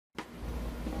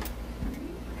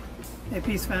Hey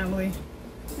Peace family,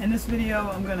 in this video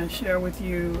I'm going to share with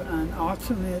you an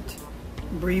alternate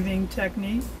breathing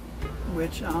technique,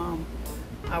 which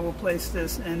I will place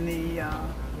this in the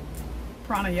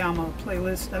Pranayama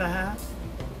playlist that I have,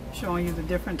 showing you the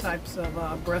different types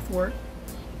of breath work.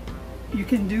 You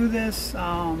can do this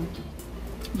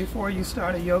before you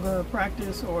start a yoga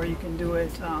practice, or you can do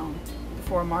it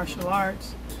before martial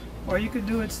arts, or you could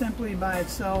do it simply by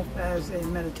itself as a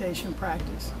meditation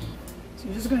practice. So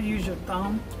you're just going to use your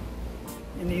thumb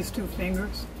and these two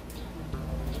fingers,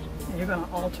 and you're going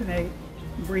to alternate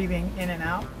breathing in and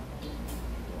out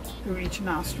through each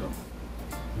nostril.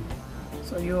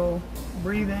 So you'll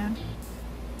breathe in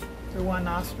through one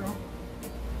nostril,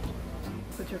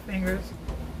 put your fingers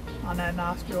on that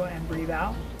nostril and breathe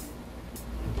out,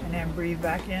 and then breathe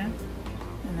back in,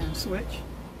 and then switch,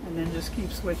 and then just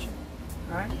keep switching.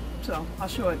 Alright, so I'll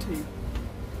show it to you.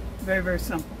 Very, very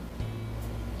simple.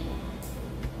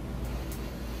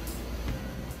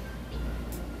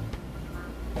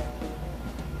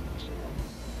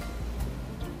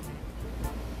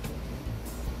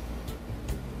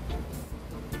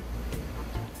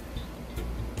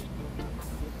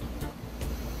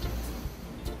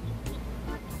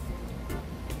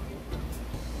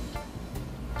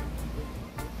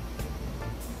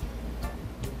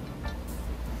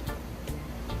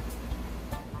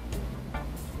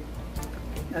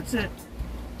 That's it.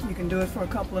 You can do it for a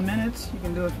couple of minutes. You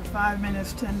can do it for 5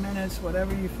 minutes, 10 minutes,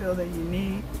 whatever you feel that you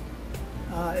need.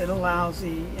 It allows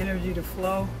the energy to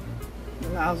flow. It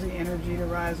allows the energy to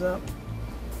rise up,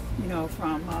 you know,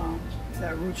 from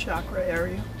that root chakra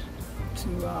area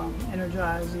to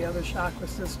energize the other chakra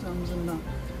systems and the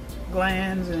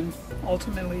glands, and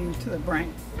ultimately to the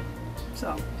brain.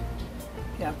 So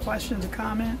if you have questions or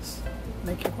comments,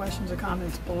 make your questions or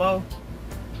comments below.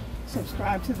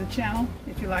 Subscribe to the channel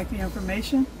if you like the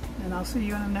information, and I'll see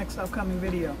you in the next upcoming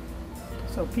video.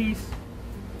 So peace,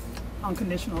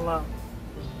 unconditional love.